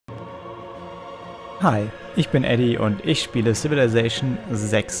Hi, ich bin Eddie und ich spiele Civilization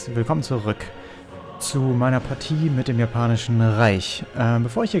 6. Willkommen zurück zu meiner Partie mit dem japanischen Reich.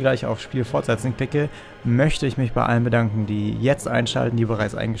 Bevor ich hier gleich auf Spiel fortsetzen klicke, möchte ich mich bei allen bedanken, die jetzt einschalten, die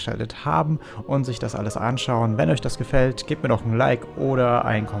bereits eingeschaltet haben und sich das alles anschauen. Wenn euch das gefällt, gebt mir doch ein Like oder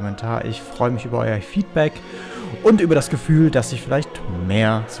einen Kommentar. Ich freue mich über euer Feedback und über das Gefühl, dass ich vielleicht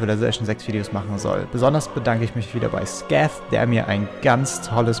mehr Civilization 6 Videos machen soll. Besonders bedanke ich mich wieder bei Scath, der mir ein ganz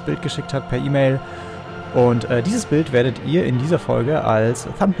tolles Bild geschickt hat per E-Mail. Und dieses Bild werdet ihr in dieser Folge als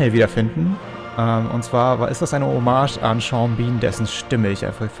Thumbnail wiederfinden. Und zwar ist das eine Hommage an Sean Bean, dessen Stimme ich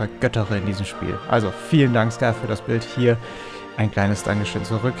einfach vergöttere in diesem Spiel. Also vielen Dank, Scath, für das Bild hier. Ein kleines Dankeschön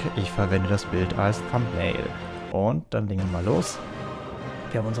zurück. Ich verwende das Bild als Thumbnail. Und dann legen wir mal los.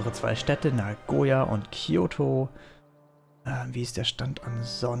 Wir haben unsere zwei Städte, Nagoya und Kyoto. Wie ist der Stand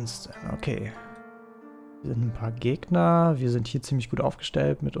ansonsten? Okay. Hier sind ein paar Gegner. Wir sind hier ziemlich gut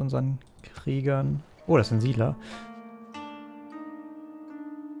aufgestellt mit unseren Kriegern. Oh, das sind Siedler.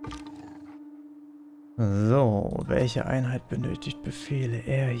 So, welche Einheit benötigt Befehle?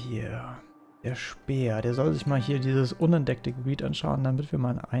 Er hier. Der Speer. Der soll sich mal hier dieses unentdeckte Gebiet anschauen, damit wir mal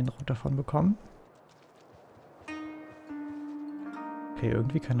einen Eindruck davon bekommen. Okay,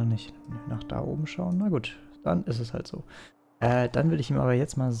 irgendwie kann er nicht nach da oben schauen. Na gut, dann ist es halt so. Dann will ich ihm aber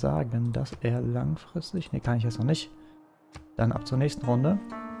jetzt mal sagen, dass er langfristig... Ne, kann ich jetzt noch nicht. Dann ab zur nächsten Runde.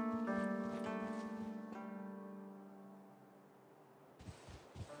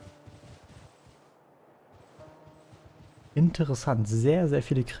 Interessant, sehr, sehr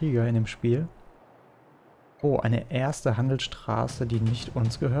viele Krieger in dem Spiel. Oh, eine erste Handelsstraße, die nicht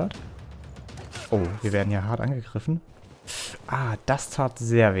uns gehört. Oh, wir werden ja hart angegriffen. Ah, das tat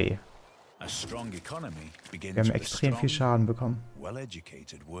sehr weh. Wir haben extrem viel Schaden bekommen. Mal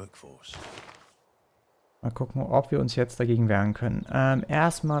gucken, ob wir uns jetzt dagegen wehren können.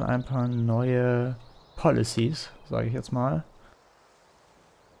 Erstmal ein paar neue Policies, sage ich jetzt mal.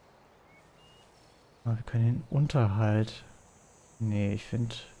 Aber wir können den Unterhalt... Nee, ich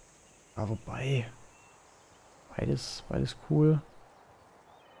finde... Ah, wobei... Beides cool.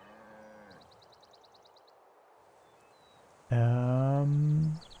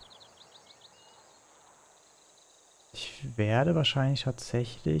 Ich werde wahrscheinlich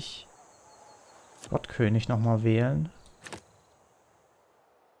tatsächlich Gottkönig nochmal wählen.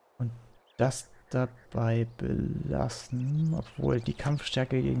 Und das dabei belassen. Obwohl die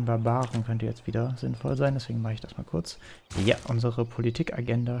Kampfstärke gegen Barbaren könnte jetzt wieder sinnvoll sein. Deswegen mache ich das mal kurz. Ja, unsere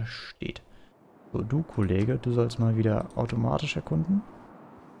Politikagenda steht. So, du Kollege, du sollst mal wieder automatisch erkunden.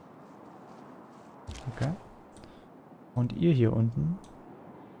 Okay. Und ihr hier unten,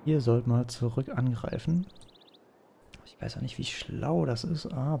 ihr sollt mal zurück angreifen. Ich weiß auch nicht, wie schlau das ist,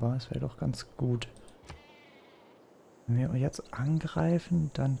 aber es wäre doch ganz gut. Wenn wir jetzt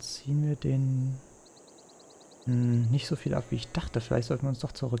angreifen, dann ziehen wir den nicht so viel ab, wie ich dachte. Vielleicht sollten wir uns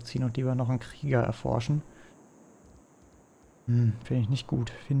doch zurückziehen und lieber noch einen Krieger erforschen. Finde ich nicht gut.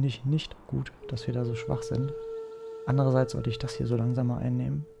 Finde ich nicht gut, dass wir da so schwach sind. Andererseits sollte ich das hier so langsam mal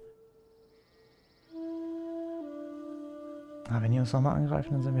einnehmen. Aber wenn die uns nochmal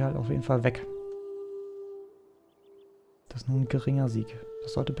angreifen, dann sind wir halt auf jeden Fall weg. Das ist nur ein geringer Sieg.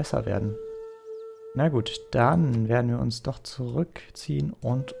 Das sollte besser werden. Na gut, dann werden wir uns doch zurückziehen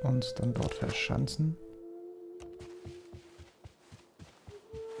und uns dann dort verschanzen.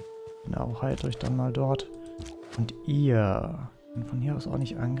 Genau, halt euch dann mal dort. Und ihr könnt von hier aus auch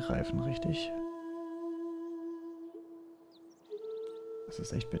nicht angreifen, richtig? Das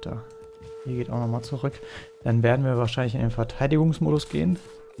ist echt bitter. Hier geht auch nochmal zurück. Dann werden wir wahrscheinlich in den Verteidigungsmodus gehen,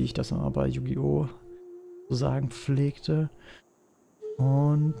 wie ich das immer bei Yu-Gi-Oh! So sagen pflegte.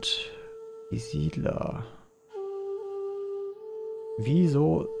 Und die Siedler.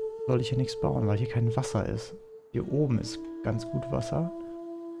 Wieso soll ich hier nichts bauen? Weil hier kein Wasser ist. Hier oben ist ganz gut Wasser.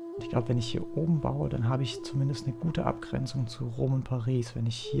 Und ich glaube, wenn ich hier oben baue, dann habe ich zumindest eine gute Abgrenzung zu Rom und Paris, wenn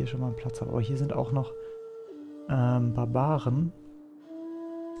ich hier schon mal einen Platz habe. Aber hier sind auch noch Barbaren.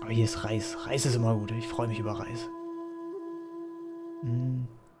 Aber hier ist Reis. Reis ist immer gut. Ich freue mich über Reis.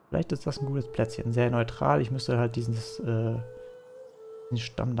 Vielleicht ist das ein gutes Plätzchen. Sehr neutral. Ich müsste halt diesen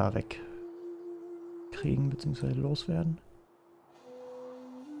Stamm da wegkriegen, beziehungsweise loswerden.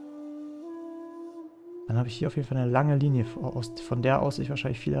 Dann habe ich hier auf jeden Fall eine lange Linie, von der aus ich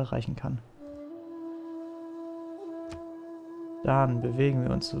wahrscheinlich viel erreichen kann. Dann bewegen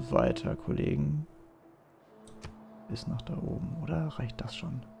wir uns weiter, Kollegen. Bis nach da oben. Oder reicht das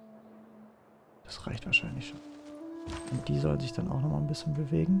schon? Das reicht wahrscheinlich schon. Und die soll sich dann auch nochmal ein bisschen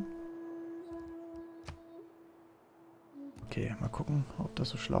bewegen. Okay, mal gucken, ob das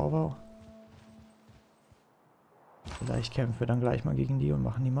so schlau war. Vielleicht kämpfen wir dann gleich mal gegen die und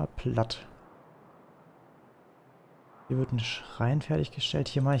machen die mal platt. Hier wird ein Schrein fertiggestellt.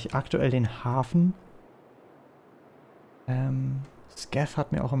 Hier mache ich aktuell den Hafen. Scav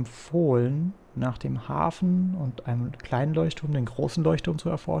hat mir auch empfohlen, nach dem Hafen und einem kleinen Leuchtturm den großen Leuchtturm zu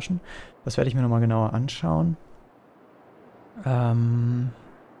erforschen. Das werde ich mir nochmal genauer anschauen.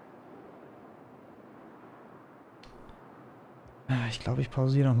 Ich glaube, ich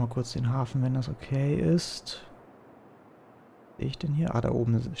pausiere nochmal kurz den Hafen, wenn das okay ist. Sehe ich denn hier? Ah, da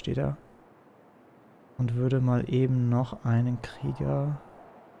oben steht er. Und würde mal eben noch einen Krieger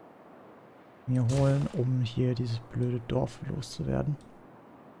mir holen, um hier dieses blöde Dorf loszuwerden.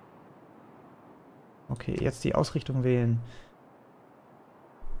 Okay, jetzt die Ausrichtung wählen.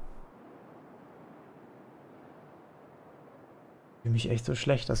 Ich fühle mich echt so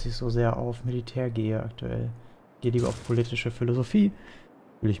schlecht, dass ich so sehr auf Militär gehe aktuell. Ich gehe lieber auf politische Philosophie.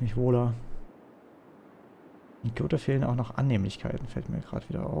 Fühle ich mich wohler. In Kyoto fehlen auch noch Annehmlichkeiten, fällt mir gerade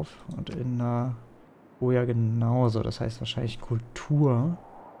wieder auf. Und in Nagoya genauso. Das heißt wahrscheinlich Kultur.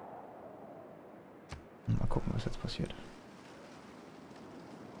 Mal gucken, was jetzt passiert.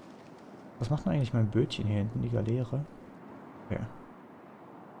 Was macht denn eigentlich mein Bötchen hier hinten, die Galeere? Okay.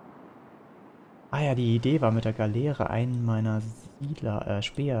 Ah ja, die Idee war mit der Galeere einen meiner Siedler,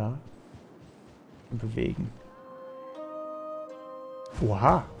 Speer zu bewegen.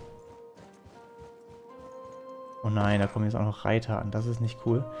 Oha! Oh nein, da kommen jetzt auch noch Reiter an. Das ist nicht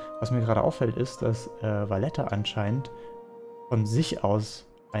cool. Was mir gerade auffällt, ist, dass Valletta anscheinend von sich aus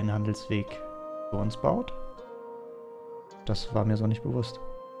einen Handelsweg für uns baut. Das war mir so nicht bewusst.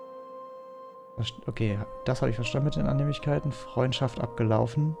 Okay, das habe ich verstanden mit den Annehmlichkeiten. Freundschaft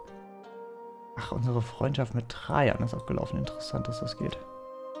abgelaufen. Ach, unsere Freundschaft mit Trajan ist abgelaufen. Interessant, dass das geht.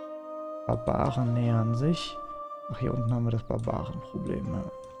 Barbaren nähern sich. Ach, hier unten haben wir das Barbarenproblem. Ja.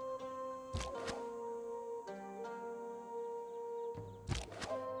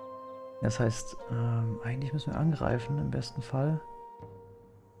 Das heißt, eigentlich müssen wir angreifen, im besten Fall.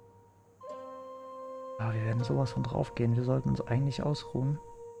 Aber wir werden sowas von drauf gehen. Wir sollten uns eigentlich ausruhen.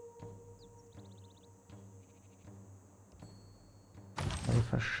 Also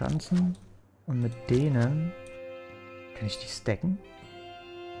verschanzen. Und mit denen kann ich die stacken.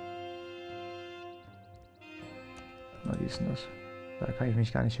 Na, wie ist denn das? Da kann ich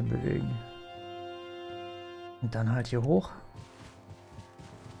mich gar nicht hinbewegen. Und dann halt hier hoch.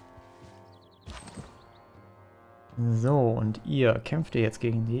 So, und ihr kämpft ihr jetzt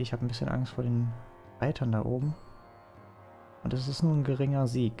gegen die. Ich habe ein bisschen Angst vor den Reitern da oben. Und es ist nur ein geringer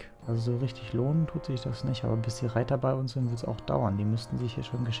Sieg. Also so richtig lohnen tut sich das nicht. Aber bis die Reiter bei uns sind, wird es auch dauern. Die müssten sich hier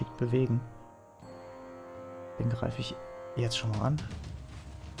schon geschickt bewegen. Den greife ich jetzt schon mal an.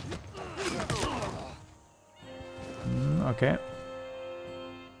 Okay.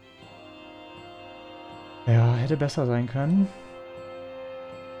 Ja, hätte besser sein können.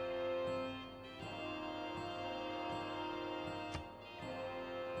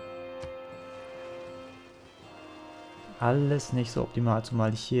 Alles nicht so optimal,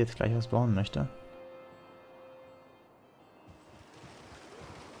 zumal ich hier jetzt gleich was bauen möchte.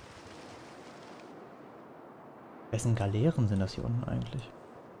 Wessen Galeeren sind das hier unten eigentlich?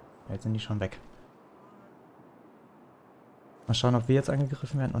 Ja, jetzt sind die schon weg. Mal schauen, ob wir jetzt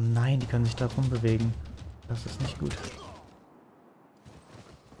angegriffen werden. Oh nein, die können sich da rumbewegen. Das ist nicht gut.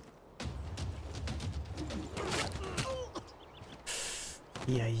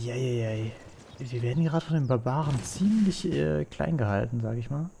 Eieieiei. Wir werden gerade von den Barbaren ziemlich klein gehalten, sage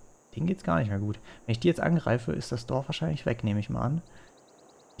ich mal. Denen geht's gar nicht mehr gut. Wenn ich die jetzt angreife, ist das Dorf wahrscheinlich weg, nehme ich mal an.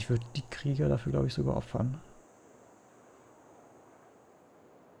 Ich würde die Krieger dafür, glaube ich, sogar opfern.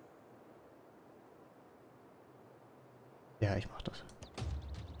 Ja, ich mach das.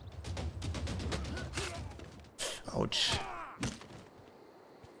 Autsch.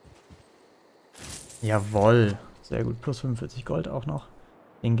 Jawohl. Sehr gut. Plus 45 Gold auch noch.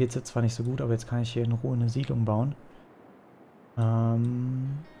 Denen geht es jetzt zwar nicht so gut, aber jetzt kann ich hier in Ruhe eine Siedlung bauen. So,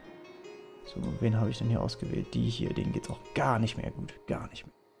 wen habe ich denn hier ausgewählt? Die hier, denen geht es auch gar nicht mehr gut. Gar nicht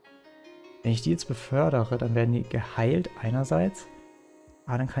mehr. Wenn ich die jetzt befördere, dann werden die geheilt einerseits.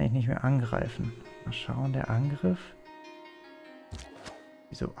 Aber dann kann ich nicht mehr angreifen. Mal schauen, der Angriff.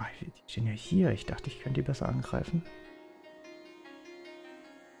 Wieso? Ach, die stehen ja hier. Ich dachte, ich könnte die besser angreifen.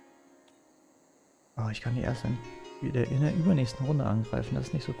 Oh, ich kann die erst wieder in der übernächsten Runde angreifen. Das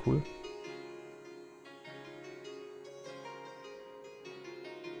ist nicht so cool.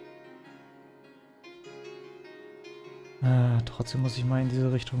 Trotzdem muss ich mal in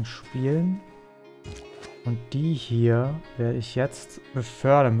diese Richtung spielen. Und die hier werde ich jetzt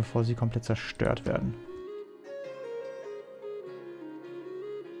befördern, bevor sie komplett zerstört werden.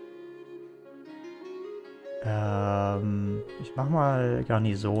 Ich mach mal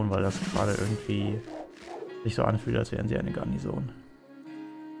Garnison, weil das gerade irgendwie Sich so anfühlt, als wären sie eine Garnison.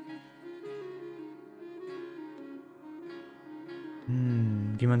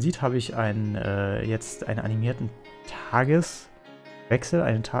 Wie man sieht, habe ich jetzt einen animierten Tageswechsel,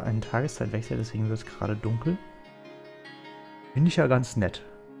 einen Tageszeitwechsel, deswegen wird es gerade dunkel. Finde ich ja ganz nett.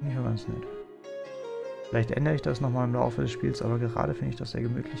 Vielleicht ändere ich das nochmal im Laufe des Spiels, aber gerade finde ich das sehr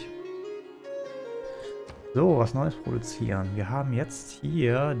gemütlich. So, was Neues produzieren. Wir haben jetzt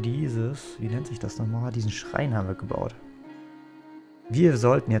hier dieses, wie nennt sich das nochmal? Diesen Schrein haben wir gebaut. Wir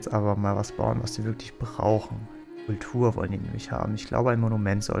sollten jetzt aber mal was bauen, was die wirklich brauchen. Kultur wollen die nämlich haben. Ich glaube, ein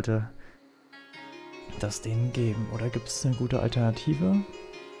Monument sollte das denen geben. Oder gibt es eine gute Alternative?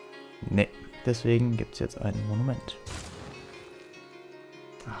 Nee, deswegen gibt es jetzt ein Monument.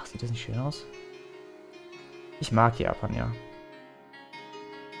 Ach, sieht das nicht schön aus? Ich mag Japan, ja.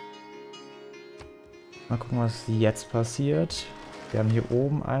 Mal gucken, was jetzt passiert. Wir haben hier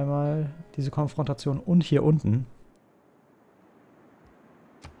oben einmal diese Konfrontation und hier unten.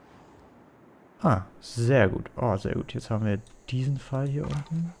 Ah, sehr gut. Oh, sehr gut. Jetzt haben wir diesen Fall hier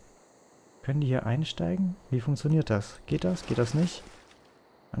unten. Können die hier einsteigen? Wie funktioniert das? Geht das? Geht das nicht?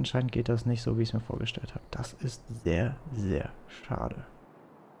 Anscheinend geht das nicht so, wie ich es mir vorgestellt habe. Das ist sehr, sehr schade.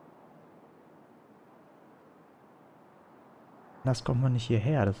 Das kommt man nicht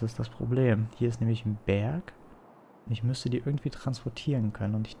hierher, das ist das Problem. Hier ist nämlich ein Berg. Und ich müsste die irgendwie transportieren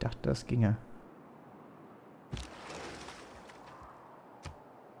können. Und ich dachte, das ginge.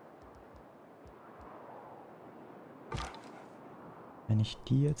 Wenn ich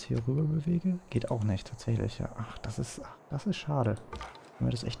die jetzt hier rüber bewege, geht auch nicht tatsächlich. Ja. Ach, das ist schade. Ich habe mir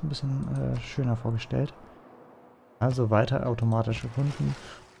das echt ein bisschen schöner vorgestellt. Also weiter automatische Runden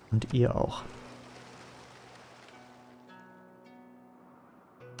und ihr auch.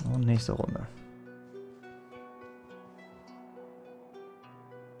 Und nächste Runde.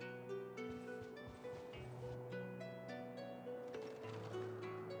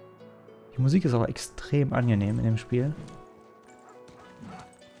 Die Musik ist auch extrem angenehm in dem Spiel.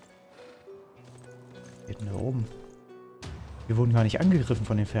 Was geht denn da oben? Wir wurden gar nicht angegriffen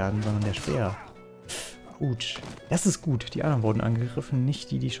von den Pferden, sondern der Speer. Autsch. Das ist gut. Die anderen wurden angegriffen,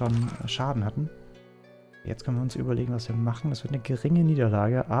 nicht die, die schon Schaden hatten. Jetzt können wir uns überlegen, was wir machen. Das wird eine geringe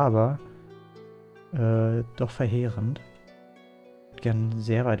Niederlage, aber doch verheerend. Ich würde gerne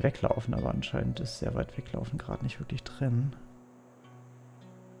sehr weit weglaufen, aber anscheinend ist sehr weit weglaufen gerade nicht wirklich drin.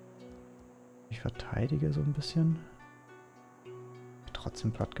 Ich verteidige so ein bisschen.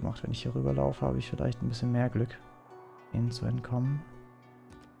 Trotzdem platt gemacht. Wenn ich hier rüberlaufe, habe ich vielleicht ein bisschen mehr Glück, ihnen zu entkommen.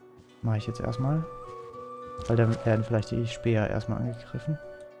 Mache ich jetzt erstmal. Weil dann werden vielleicht die Speer erstmal angegriffen.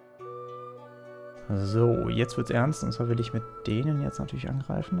 So, jetzt wird's ernst. Und zwar will ich mit denen jetzt natürlich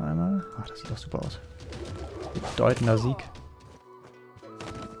angreifen einmal. Ach, das sieht doch super aus. Bedeutender Sieg.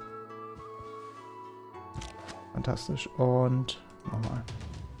 Fantastisch. Und nochmal.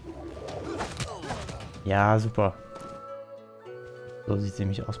 Ja, super. So sieht es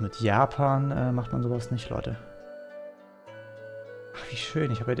nämlich aus. Mit Japan macht man sowas nicht, Leute. Ach, wie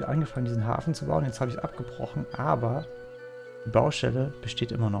schön. Ich habe ja angefangen, diesen Hafen zu bauen. Jetzt habe ich es abgebrochen. Aber die Baustelle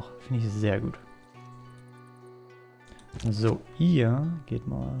besteht immer noch. Finde ich sehr gut. So, ihr geht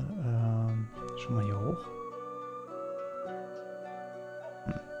mal schon mal hier hoch.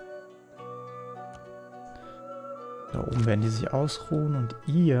 Da oben werden die sich ausruhen und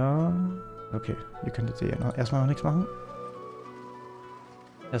ihr... Okay, ihr könnt jetzt hier erstmal noch nichts machen.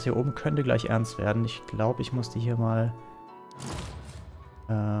 Das hier oben könnte gleich ernst werden. Ich glaube, ich muss die hier mal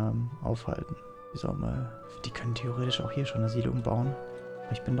aufhalten. Die können theoretisch auch hier schon eine Siedlung bauen.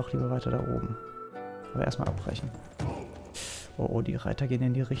 Aber ich bin doch lieber weiter da oben. Aber erstmal abbrechen. Oh, oh, die Reiter gehen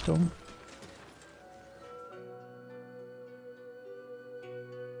in die Richtung.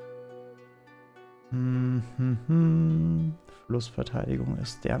 Flussverteidigung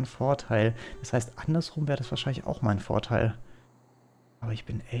ist deren Vorteil. Das heißt, andersrum wäre das wahrscheinlich auch mein Vorteil. Aber ich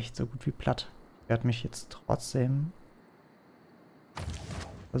bin echt so gut wie platt. Ich werde mich jetzt trotzdem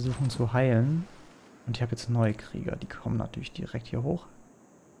versuchen zu heilen. Und ich habe jetzt neue Krieger. Die kommen natürlich direkt hier hoch.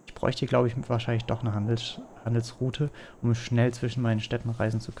 Ich bräuchte, glaube ich, wahrscheinlich doch eine Handelsroute, um schnell zwischen meinen Städten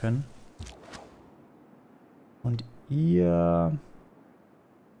reisen zu können. Und ihr...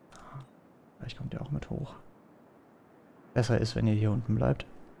 Vielleicht kommt ihr auch mit hoch. Besser ist, wenn ihr hier unten bleibt.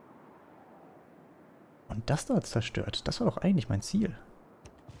 Und das da zerstört. Das war doch eigentlich mein Ziel.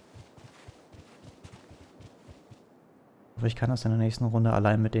 Aber ich kann das in der nächsten Runde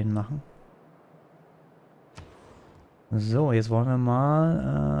allein mit denen machen. So, jetzt wollen wir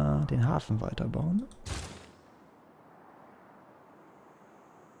mal den Hafen weiterbauen.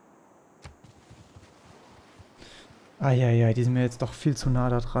 Eieiei, die sind mir jetzt doch viel zu nah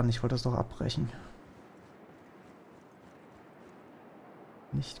da dran. Ich wollte das doch abbrechen.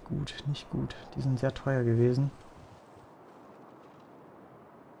 nicht gut, nicht gut. Die sind sehr teuer gewesen.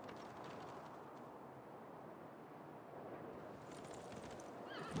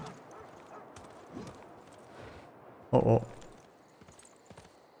 Oh oh.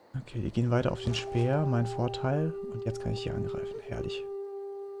 Okay, die gehen weiter auf den Speer, mein Vorteil. Und jetzt kann ich hier angreifen. Herrlich.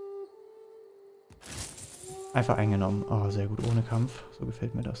 Einfach eingenommen. Oh, sehr gut, ohne Kampf. So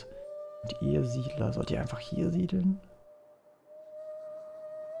gefällt mir das. Und ihr Siedler, sollt ihr einfach hier siedeln?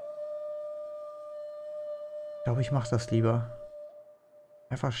 Ich glaube, ich mache das lieber.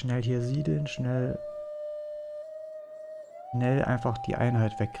 Einfach schnell hier siedeln, schnell einfach die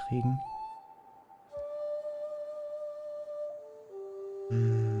Einheit wegkriegen.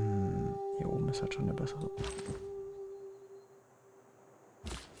 Hier oben ist halt schon eine bessere.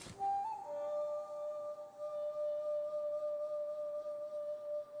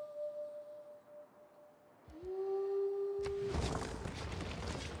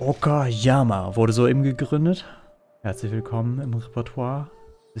 Okayama wurde soeben gegründet. Herzlich willkommen im Repertoire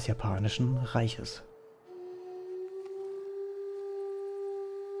des Japanischen Reiches.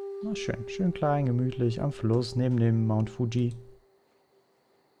 Na schön, schön klein, gemütlich, am Fluss, neben dem Mount Fuji.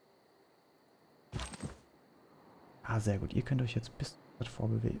 Ah, sehr gut. Ihr könnt euch jetzt bis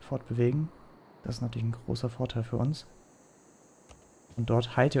fortbewegen. Das ist natürlich ein großer Vorteil für uns. Und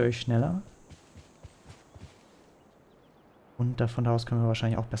dort heilt ihr euch schneller. Und von da aus können wir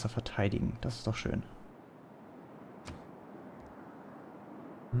wahrscheinlich auch besser verteidigen. Das ist doch schön.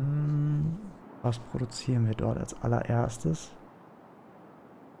 Was produzieren wir dort als allererstes?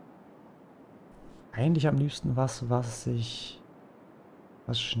 Eigentlich am liebsten was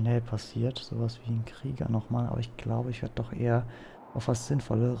schnell passiert. Sowas wie ein Krieger nochmal. Aber ich glaube, ich werde doch eher auf was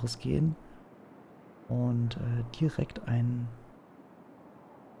Sinnvolleres gehen. Und direkt ein...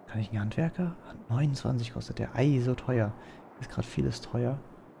 Kann ich einen Handwerker? 29 kostet der. Ei, so teuer. Ist gerade vieles teuer.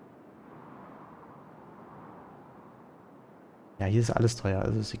 Ja, hier ist alles teuer.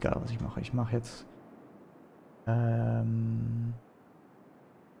 Also ist egal, was ich mache. Ich mache jetzt... Ja,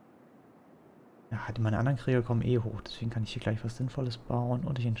 meine anderen Krieger kommen eh hoch. Deswegen kann ich hier gleich was Sinnvolles bauen.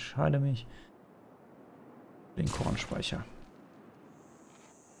 Und ich entscheide mich für den Kornspeicher.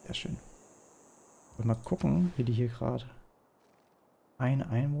 Sehr schön. Und mal gucken, wie die hier gerade... Ein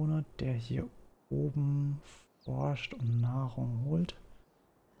Einwohner, der hier oben forscht und Nahrung holt.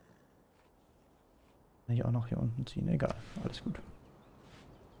 Kann ich auch noch hier unten ziehen? Egal, alles gut.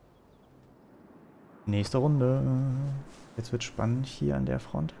 Nächste Runde. Jetzt wird spannend hier an der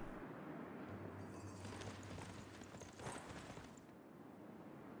Front.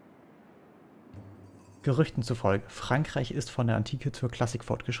 Gerüchten zufolge, Frankreich ist von der Antike zur Klassik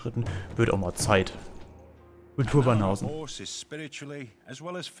fortgeschritten. Wird auch mal Zeit. Kulturbanausen.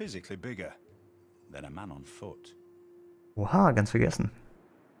 Oha, ganz vergessen.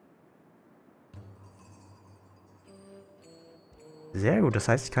 Sehr gut, das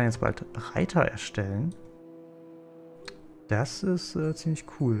heißt, ich kann jetzt bald Reiter erstellen. Das ist ziemlich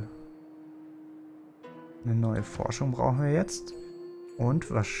cool. Eine neue Forschung brauchen wir jetzt.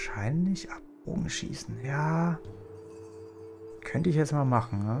 Und wahrscheinlich Bogenschießen. Ja, könnte ich jetzt mal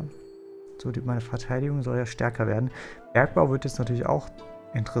machen, ne? So, meine Verteidigung soll ja stärker werden. Bergbau wird jetzt natürlich auch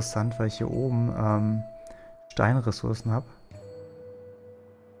interessant, weil ich hier oben Steinressourcen habe.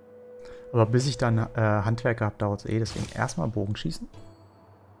 Aber bis ich dann Handwerker habe, dauert es eh. Deswegen erstmal Bogenschießen.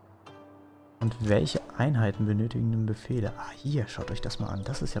 Und welche Einheiten benötigen denn Befehle? Ah, hier, schaut euch das mal an.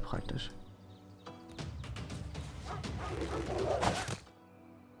 Das ist ja praktisch.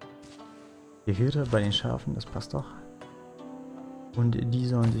 Die Hirte bei den Schafen, das passt doch. Und die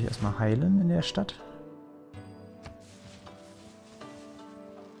sollen sich erstmal heilen in der Stadt.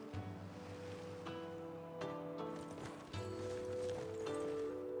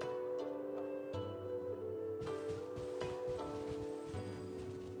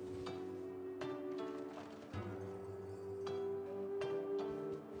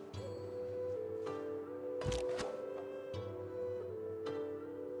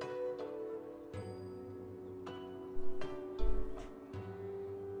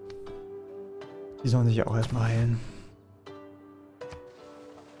 Die sollen sich ja auch erstmal heilen.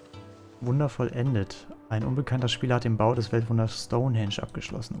 Wunder vollendet. Ein unbekannter Spieler hat den Bau des Weltwunders Stonehenge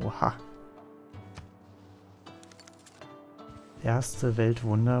abgeschlossen. Oha. Erste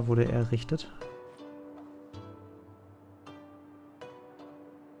Weltwunder wurde errichtet.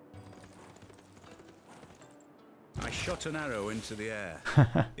 I shot an arrow into the air.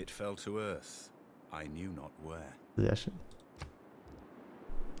 It fell to earth. I knew not where. Sehr schön.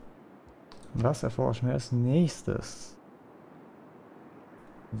 Was erforschen wir als nächstes?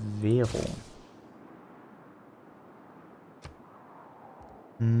 Währung.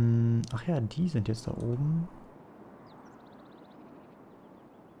 Ach ja, die sind jetzt da oben.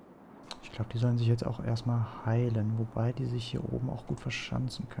 Ich glaube, die sollen sich jetzt auch erstmal heilen, wobei die sich hier oben auch gut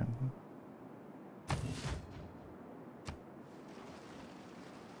verschanzen könnten.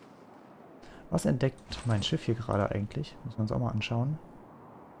 Was entdeckt mein Schiff hier gerade eigentlich? Müssen wir uns auch mal anschauen.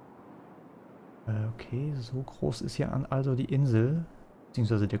 Okay, so groß ist hier also die Insel,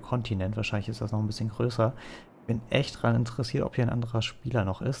 beziehungsweise der Kontinent. Wahrscheinlich ist das noch ein bisschen größer. Bin echt daran interessiert, ob hier ein anderer Spieler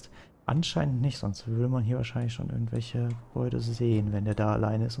noch ist. Anscheinend nicht, sonst würde man hier wahrscheinlich schon irgendwelche Gebäude sehen, wenn der da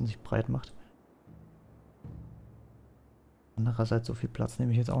alleine ist und sich breit macht. Andererseits, so viel Platz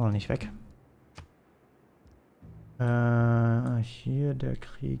nehme ich jetzt auch noch nicht weg. Hier der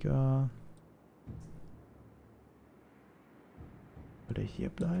Krieger. Würde hier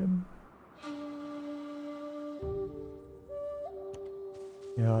bleiben?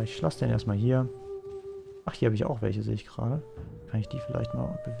 Ja, ich lasse den erstmal hier. Ach, hier habe ich auch welche, sehe ich gerade. Kann ich die vielleicht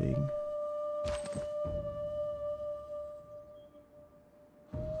mal bewegen?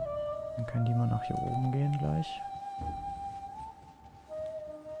 Dann können die mal nach hier oben gehen gleich.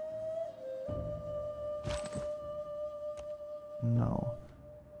 Genau.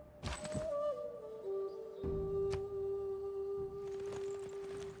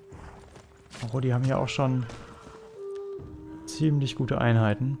 Oh, die haben ja auch schon ziemlich gute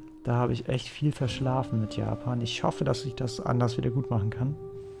Einheiten. Da habe ich echt viel verschlafen mit Japan. Ich hoffe, dass ich das anders wieder gut machen kann.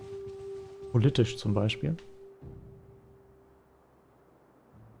 Politisch zum Beispiel.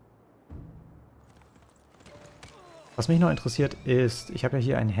 Was mich noch interessiert ist, ich habe ja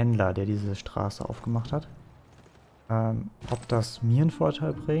hier einen Händler, der diese Straße aufgemacht hat. Ob das mir einen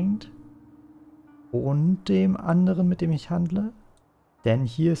Vorteil bringt und dem anderen, mit dem ich handle. Denn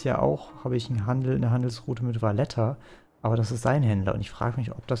hier ist ja auch, habe ich eine Handelsroute mit Valletta, aber das ist sein Händler und ich frage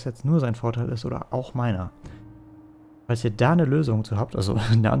mich, ob das jetzt nur sein Vorteil ist oder auch meiner. Falls ihr da eine Lösung zu habt, also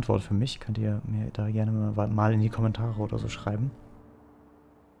eine Antwort für mich, könnt ihr mir da gerne mal in die Kommentare oder so schreiben.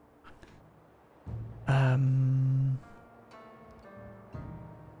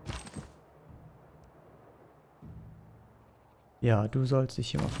 Ja, du sollst dich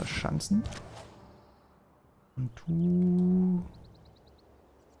hier mal verschanzen. Und du...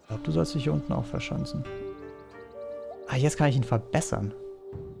 Ich glaube, du sollst dich hier unten auch verschanzen. Ah, jetzt kann ich ihn verbessern.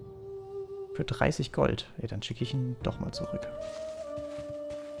 Für 30 Gold. Ey, dann schicke ich ihn doch mal zurück.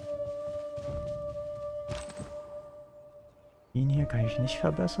 Ihn hier kann ich nicht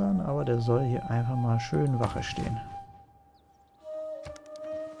verbessern, aber der soll hier einfach mal schön Wache stehen.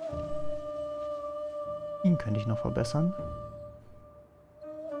 Ihn könnte ich noch verbessern.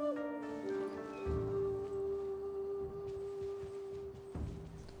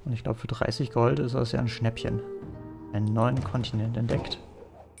 Und ich glaube, für 30 Gold ist das ja ein Schnäppchen. Einen neuen Kontinent entdeckt.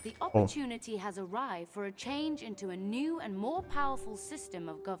 The opportunity has arrived for a change into a new and more powerful system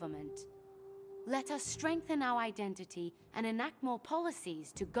of government. Let us strengthen our identity and enact more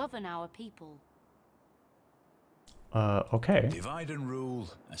policies to govern our people. Okay. Divide and rule,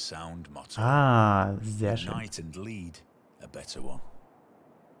 a sound motto. Ah, sehr schön. Unite and lead, a better one.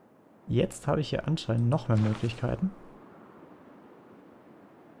 Jetzt habe ich hier anscheinend noch mehr Möglichkeiten.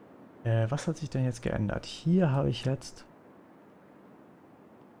 Was hat sich denn jetzt geändert? Hier habe ich jetzt...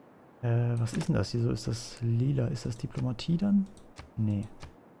 was ist denn das? Wieso ist das lila? Ist das Diplomatie dann? Nee.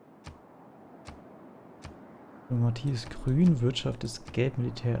 Diplomatie ist grün, Wirtschaft ist gelb,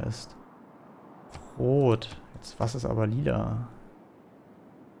 Militär ist rot. Jetzt, was ist aber lila?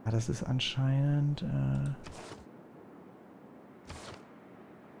 Ah, das ist anscheinend...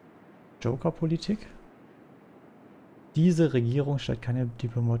 Joker-Politik? Diese Regierung stellt keine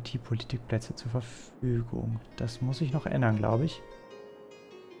Diplomatie-Politikplätze zur Verfügung. Das muss ich noch ändern, glaube ich.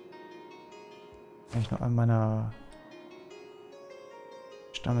 Kann ich noch an meiner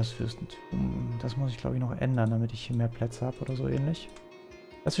Stammesfürstentum. Das muss ich, glaube ich, noch ändern, damit ich hier mehr Plätze habe oder so ähnlich.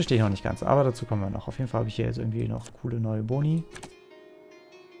 Das verstehe ich noch nicht ganz, aber dazu kommen wir noch. Auf jeden Fall habe ich hier jetzt irgendwie noch coole neue Boni.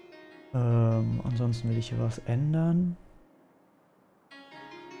 Ansonsten will ich hier was ändern.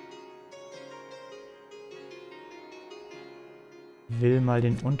 Will mal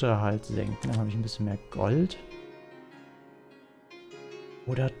den Unterhalt senken. Dann habe ich ein bisschen mehr Gold.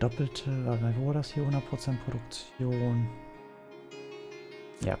 Oder doppelte... Warte mal, wo war das hier? 100% Produktion.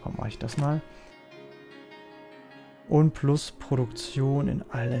 Ja, komm, mache ich das mal. Und plus Produktion in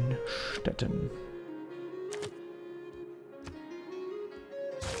allen Städten.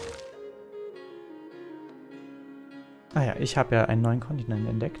 Ah ja, ich habe ja einen neuen Kontinent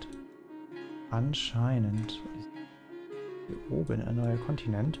entdeckt. Anscheinend ist hier oben ein neuer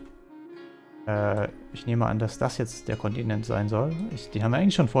Kontinent. Ich nehme an, dass das jetzt der Kontinent sein soll. Den haben wir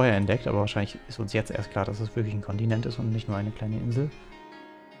eigentlich schon vorher entdeckt, aber wahrscheinlich ist uns jetzt erst klar, dass es wirklich ein Kontinent ist und nicht nur eine kleine Insel.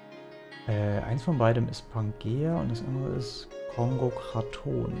 Eins von beidem ist Pangea und das andere ist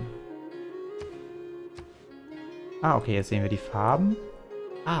Kongo-Kraton. Ah, okay, jetzt sehen wir die Farben.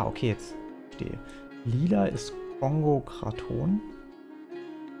 Ah, okay, jetzt stehe. Lila ist Kongo-Kraton.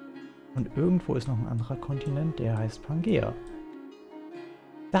 Und irgendwo ist noch ein anderer Kontinent, der heißt Pangea.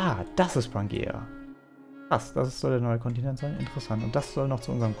 Da, das ist Pangea. Krass, das soll der neue Kontinent sein. Interessant. Und das soll noch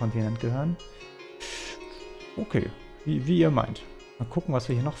zu unserem Kontinent gehören. Okay, wie ihr meint. Mal gucken, was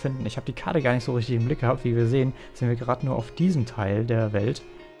wir hier noch finden. Ich habe die Karte gar nicht so richtig im Blick gehabt. Wie wir sehen, sind wir gerade nur auf diesem Teil der Welt.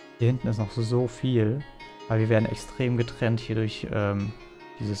 Hier hinten ist noch so viel. Aber wir werden extrem getrennt hier durch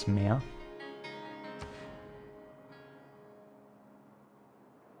dieses Meer.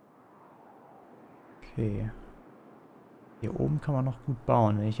 Okay. Hier oben kann man noch gut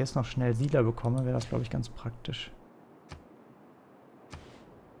bauen. Wenn ich jetzt noch schnell Siedler bekomme, wäre das, glaube ich, ganz praktisch.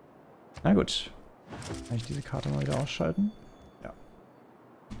 Na gut. Kann ich diese Karte mal wieder ausschalten? Ja.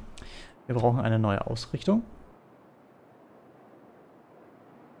 Wir brauchen eine neue Ausrichtung.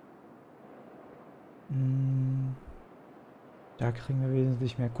 Da kriegen wir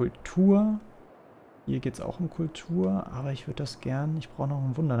wesentlich mehr Kultur. Hier geht es auch um Kultur, aber ich würde das gern... Ich brauche noch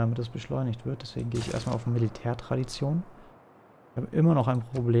ein Wunder, damit das beschleunigt wird. Deswegen gehe ich erstmal auf Militärtradition. Ich habe immer noch ein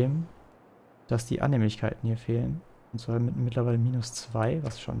Problem, dass die Annehmlichkeiten hier fehlen. Und zwar mit mittlerweile -2,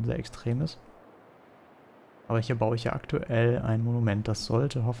 was schon sehr extrem ist. Aber hier baue ich ja aktuell ein Monument. Das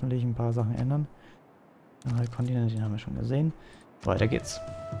sollte hoffentlich ein paar Sachen ändern. Der Kontinent, den haben wir schon gesehen. Weiter geht's.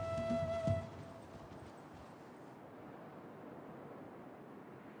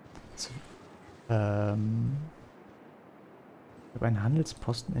 Ich habe einen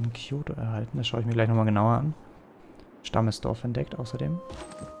Handelsposten in Kyoto erhalten. Das schaue ich mir gleich nochmal genauer an. Stammesdorf entdeckt außerdem.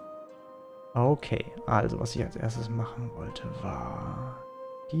 Okay, also was ich als erstes machen wollte war...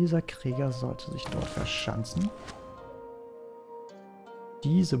 Dieser Krieger sollte sich dort verschanzen.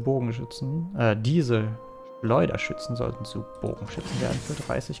 Diese Bogenschützen, diese Schleuderschützen sollten zu Bogenschützen werden für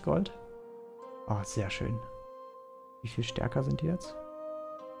 30 Gold. Oh, sehr schön. Wie viel stärker sind die jetzt?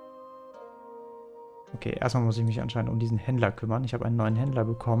 Okay, erstmal muss ich mich anscheinend um diesen Händler kümmern. Ich habe einen neuen Händler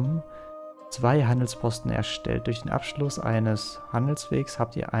bekommen. 2 Handelsposten erstellt. Durch den Abschluss eines Handelswegs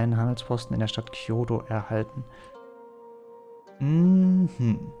habt ihr einen Handelsposten in der Stadt Kyoto erhalten.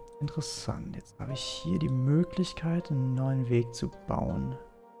 Interessant. Jetzt habe ich hier die Möglichkeit, einen neuen Weg zu bauen.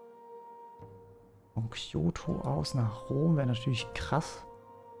 Von Kyoto aus nach Rom wäre natürlich krass.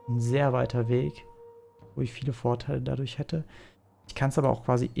 Ein sehr weiter Weg, wo ich viele Vorteile dadurch hätte. Ich kann es aber auch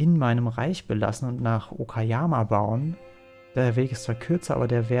quasi in meinem Reich belassen und nach Okayama bauen. Der Weg ist zwar kürzer, aber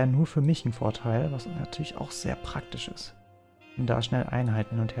der wäre nur für mich ein Vorteil, was natürlich auch sehr praktisch ist, um da schnell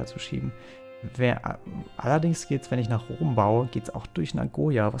Einheiten hin und her zu schieben. Allerdings geht es, wenn ich nach Rom baue, geht es auch durch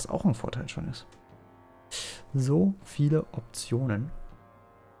Nagoya, was auch ein Vorteil schon ist. So viele Optionen.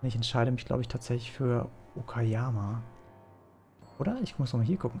 Ich entscheide mich, glaube ich, tatsächlich für Okayama. Oder? Ich muss nochmal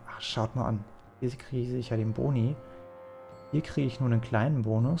hier gucken. Ach, schaut mal an. Hier kriege ich ja den Boni. Hier kriege ich nur einen kleinen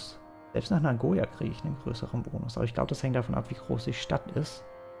Bonus. Selbst nach Nagoya kriege ich einen größeren Bonus. Aber ich glaube, das hängt davon ab, wie groß die Stadt ist.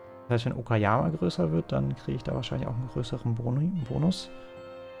 Das heißt, wenn Okayama größer wird, dann kriege ich da wahrscheinlich auch einen größeren Bonus.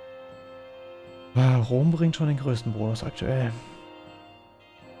 Rom bringt schon den größten Bonus aktuell.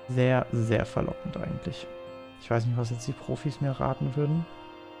 Sehr, sehr verlockend eigentlich. Ich weiß nicht, was jetzt die Profis mir raten würden.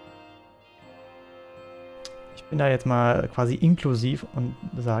 Ich bin da jetzt mal quasi inklusiv und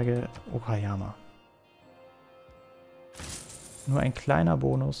sage Okayama. Nur ein kleiner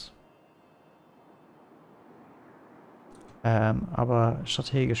Bonus. Aber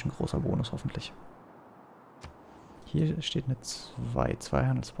strategisch ein großer Bonus hoffentlich. Hier steht eine 2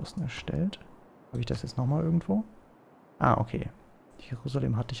 Handelsposten erstellt. Habe ich das jetzt nochmal irgendwo? Ah, okay.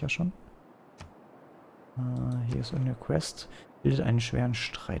 Jerusalem hatte ich ja schon. Hier ist irgendeine Quest. Bildet einen schweren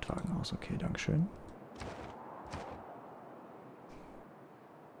Streitwagen aus. Okay, dankeschön.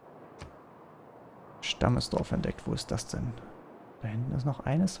 Stammesdorf entdeckt. Wo ist das denn? Da hinten ist noch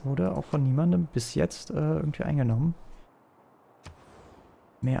eines. Wurde auch von niemandem bis jetzt irgendwie eingenommen.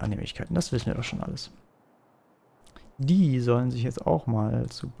 Mehr Annehmlichkeiten. Das wissen wir doch schon alles. Die sollen sich jetzt auch mal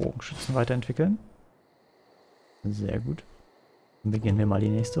zu Bogenschützen weiterentwickeln. Sehr gut. Dann beginnen wir mal die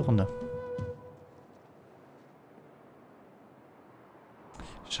nächste Runde.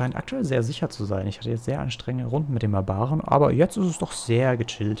 Scheint aktuell sehr sicher zu sein. Ich hatte jetzt sehr anstrengende Runden mit den Barbaren, aber jetzt ist es doch sehr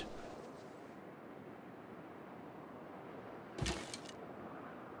gechillt.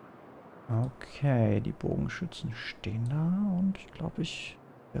 Okay, die Bogenschützen stehen da und ich glaube, ich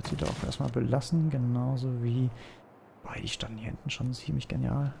werde sie da auch erstmal belassen, genauso wie... Die standen hier hinten schon ziemlich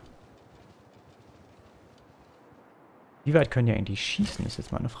genial. Wie weit können die eigentlich schießen, ist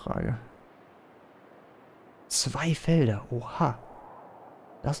jetzt mal eine Frage. 2 Felder, oha.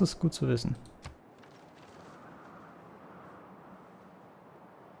 Das ist gut zu wissen.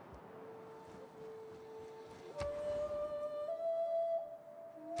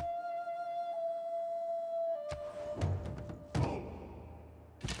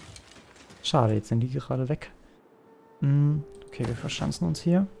 Schade, jetzt sind die gerade weg. Okay, wir verschanzen uns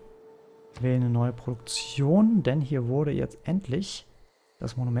hier. Wählen eine neue Produktion, denn hier wurde jetzt endlich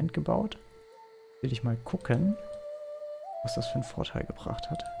das Monument gebaut. Will ich mal gucken, was das für einen Vorteil gebracht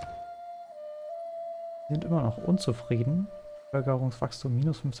hat. Wir sind immer noch unzufrieden. Bevölkerungswachstum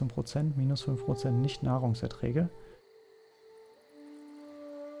minus 15%, minus 5% nicht Nahrungserträge.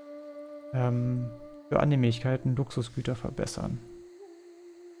 Für Annehmlichkeiten Luxusgüter verbessern.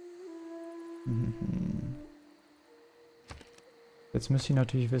 Jetzt müsste ich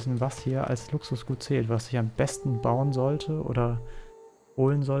natürlich wissen, was hier als Luxusgut zählt, was ich am besten bauen sollte oder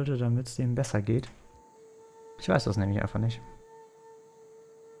holen sollte, damit es dem besser geht. Ich weiß das nämlich einfach nicht.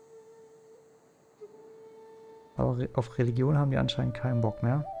 Aber auf Religion haben die anscheinend keinen Bock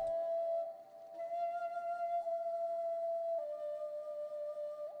mehr.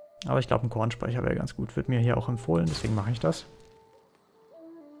 Aber ich glaube, ein Kornspeicher wäre ganz gut. Wird mir hier auch empfohlen, deswegen mache ich das.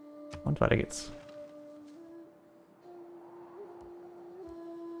 Und weiter geht's.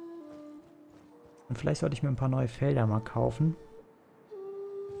 Und vielleicht sollte ich mir ein paar neue Felder mal kaufen,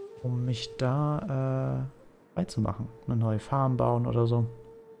 um mich da frei zu machen. Eine neue Farm bauen oder so.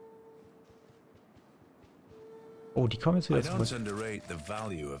 Oh, die kommen jetzt wieder zurück. I don't underrate the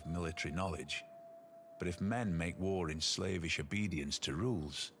value of military knowledge, but if men make war in slavish obedience to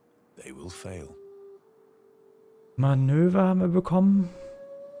rules, they will fail. Manöver haben wir bekommen.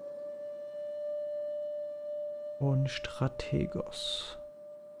 Und Strategos.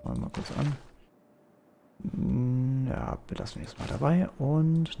 Schauen wir mal kurz an. Ja, belassen wir jetzt mal dabei.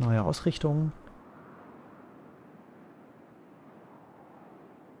 Und neue Ausrichtung.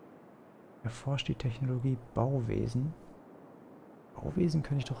 Erforscht die Technologie Bauwesen. Bauwesen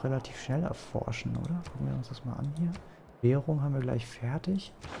könnte ich doch relativ schnell erforschen, oder? Gucken wir uns das mal an hier. Währung haben wir gleich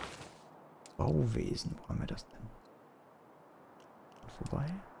fertig. Bauwesen, wo haben wir das denn? Vorbei.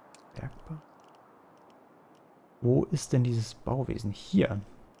 Bergbau. Wo ist denn dieses Bauwesen? Hier.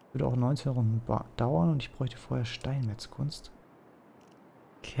 Würde auch 19 Runden dauern und ich bräuchte vorher Steinmetzkunst.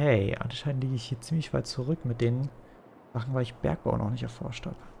 Okay, anscheinend liege ich hier ziemlich weit zurück mit den Sachen, weil ich Bergbau noch nicht erforscht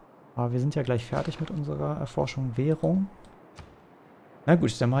habe. Aber wir sind ja gleich fertig mit unserer Erforschung Währung. Na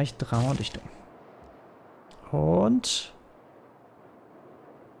gut, dann mache ich Drama-Dichtung. Und...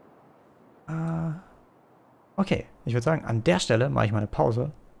 okay, ich würde sagen, an der Stelle mache ich mal eine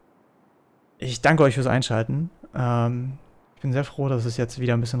Pause. Ich danke euch fürs Einschalten. Ich bin sehr froh, dass es jetzt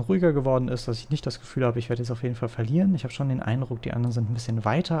wieder ein bisschen ruhiger geworden ist, dass ich nicht das Gefühl habe, ich werde jetzt auf jeden Fall verlieren. Ich habe schon den Eindruck, die anderen sind ein bisschen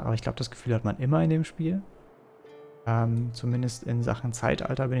weiter, aber ich glaube, das Gefühl hat man immer in dem Spiel. Zumindest in Sachen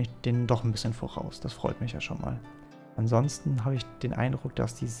Zeitalter bin ich denen doch ein bisschen voraus. Das freut mich ja schon mal. Ansonsten habe ich den Eindruck,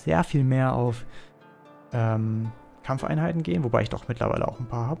 dass die sehr viel mehr auf Kampfeinheiten gehen, wobei ich doch mittlerweile auch ein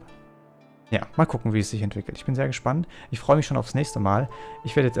paar habe. Ja, mal gucken, wie es sich entwickelt. Ich bin sehr gespannt. Ich freue mich schon aufs nächste Mal.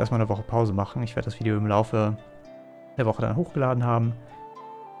 Ich werde jetzt erstmal eine Woche Pause machen. Ich werde das Video im Laufe der Woche dann hochgeladen haben.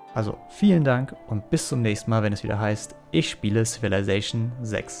 Also vielen Dank und bis zum nächsten Mal, wenn es wieder heißt, ich spiele Civilization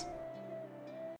 6.